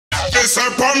this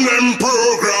upon them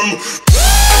program.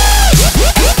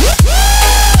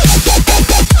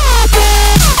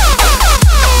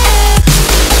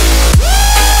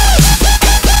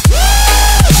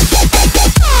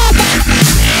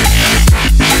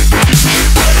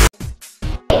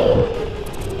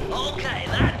 Okay,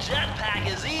 that jetpack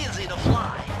is easy to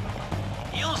fly.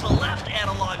 Use the left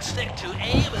analog stick to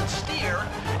aim and steer,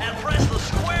 and press the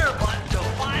square button to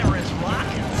fire its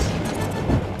rockets.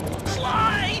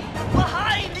 Sly!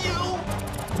 Behind you!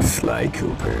 Sly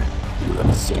Cooper, you have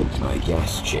escaped my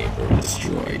gas chamber and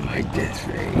destroyed my death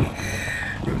ray.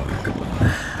 Remarkable.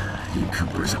 You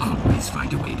Coopers always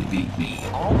find a way to beat me.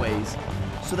 Always?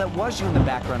 So that was you in the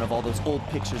background of all those old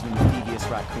pictures in the Thievius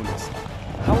Raccoonus.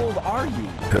 How old are you?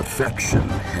 Perfection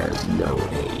has no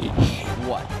age.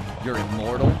 What? You're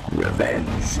immortal? Revenge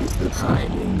is the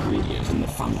prime ingredient in the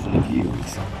fountain of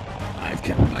youth. I've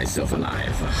kept myself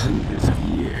alive for hundreds of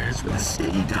years with a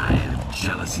steady diet of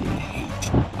jealousy and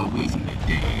hate, awaiting the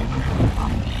day when I will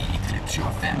finally eclipse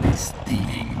your family's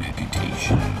thieving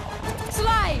reputation.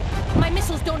 Sly! My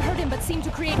missiles don't hurt him but seem to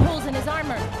create holes in his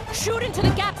armor. Shoot into the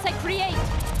gaps I create!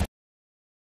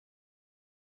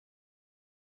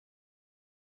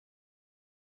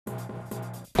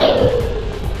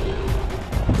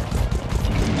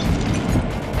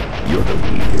 You're the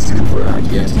weakest Cooper I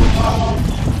get.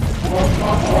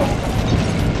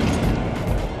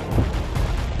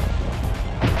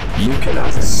 You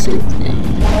cannot escape me.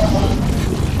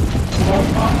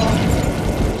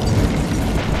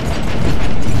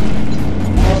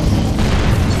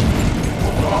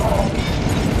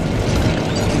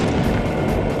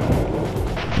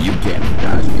 You can't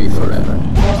dodge me forever.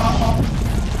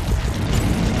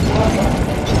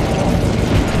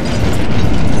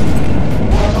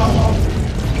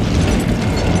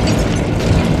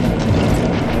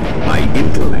 My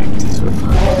intellect is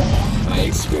refined. My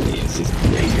experience is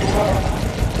greater.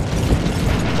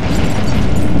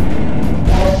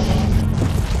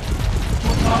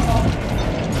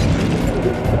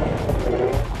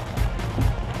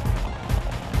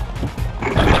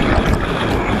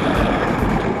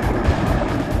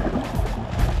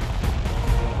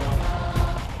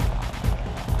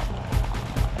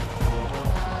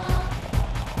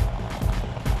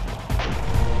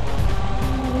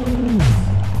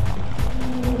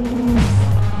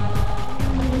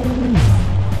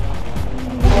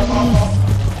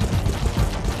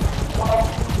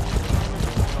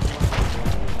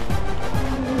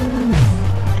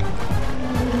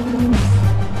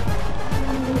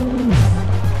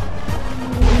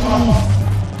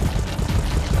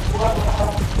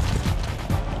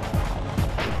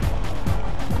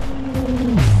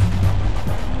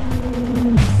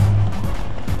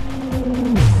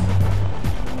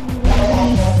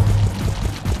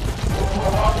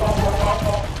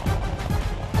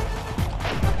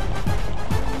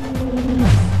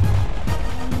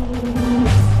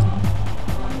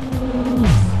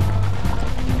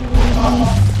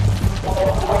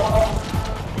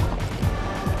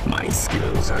 My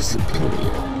skills are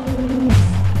superior.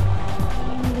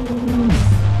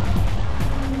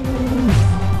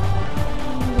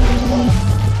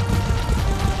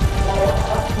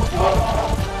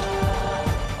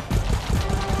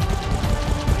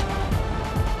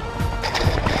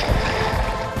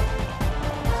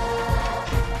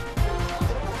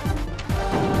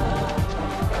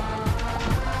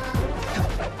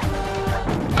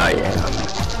 I am.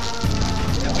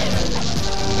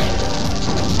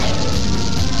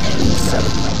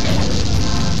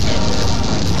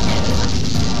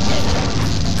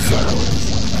 Flowers.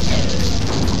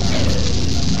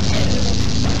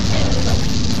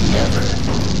 Never.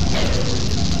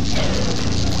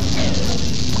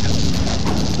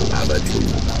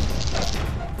 Latitude.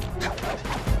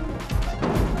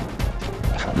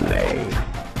 Lay.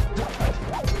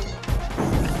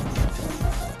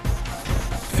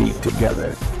 Feet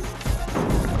together.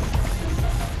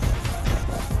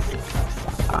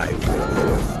 I will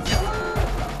live.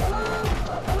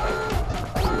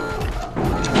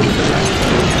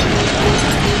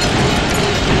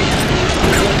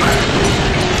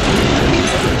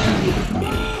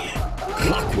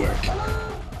 Clockwork.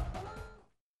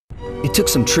 It took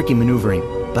some tricky maneuvering,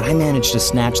 but I managed to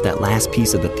snatch that last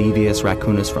piece of the Thievius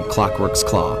Raccoonus from Clockwork's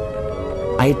claw.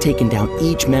 I had taken down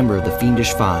each member of the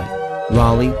Fiendish Five: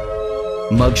 Raleigh,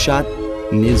 Mugshot,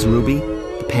 Ms. Ruby,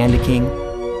 the Panda King,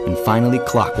 and finally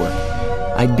Clockwork.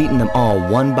 I'd beaten them all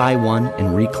one by one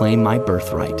and reclaimed my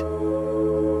birthright.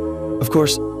 Of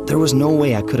course, there was no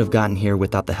way I could have gotten here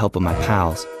without the help of my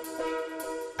pals.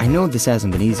 I know this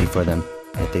hasn't been easy for them,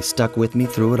 yet they stuck with me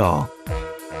through it all.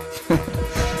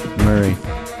 Murray,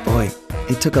 boy,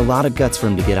 It took a lot of guts for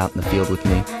him to get out in the field with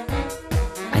me.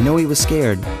 I know he was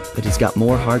scared, but he's got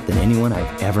more heart than anyone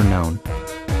I've ever known.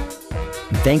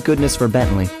 And thank goodness for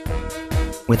Bentley.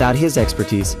 Without his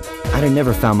expertise, I'd have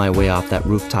never found my way off that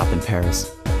rooftop in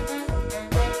Paris.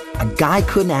 A guy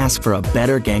couldn't ask for a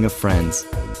better gang of friends.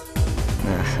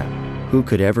 Who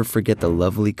could ever forget the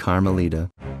lovely Carmelita?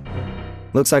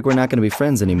 Looks like we're not going to be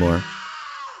friends anymore.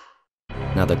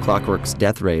 Now that Clockwork's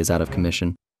death ray is out of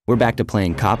commission, we're back to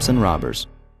playing cops and robbers.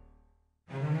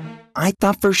 I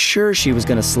thought for sure she was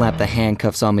going to slap the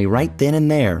handcuffs on me right then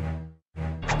and there.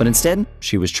 But instead,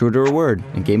 she was true to her word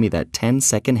and gave me that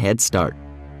 10-second head start.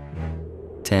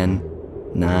 10,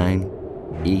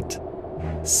 9, 8,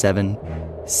 7,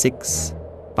 6,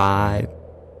 5,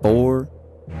 4,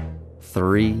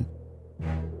 3,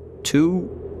 2,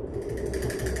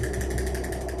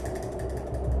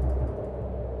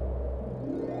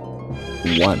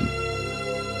 1.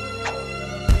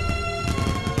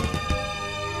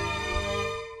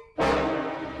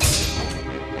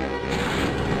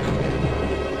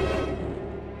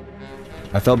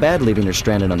 I felt bad leaving her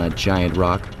stranded on that giant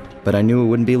rock, but I knew it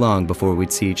wouldn't be long before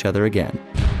we'd see each other again.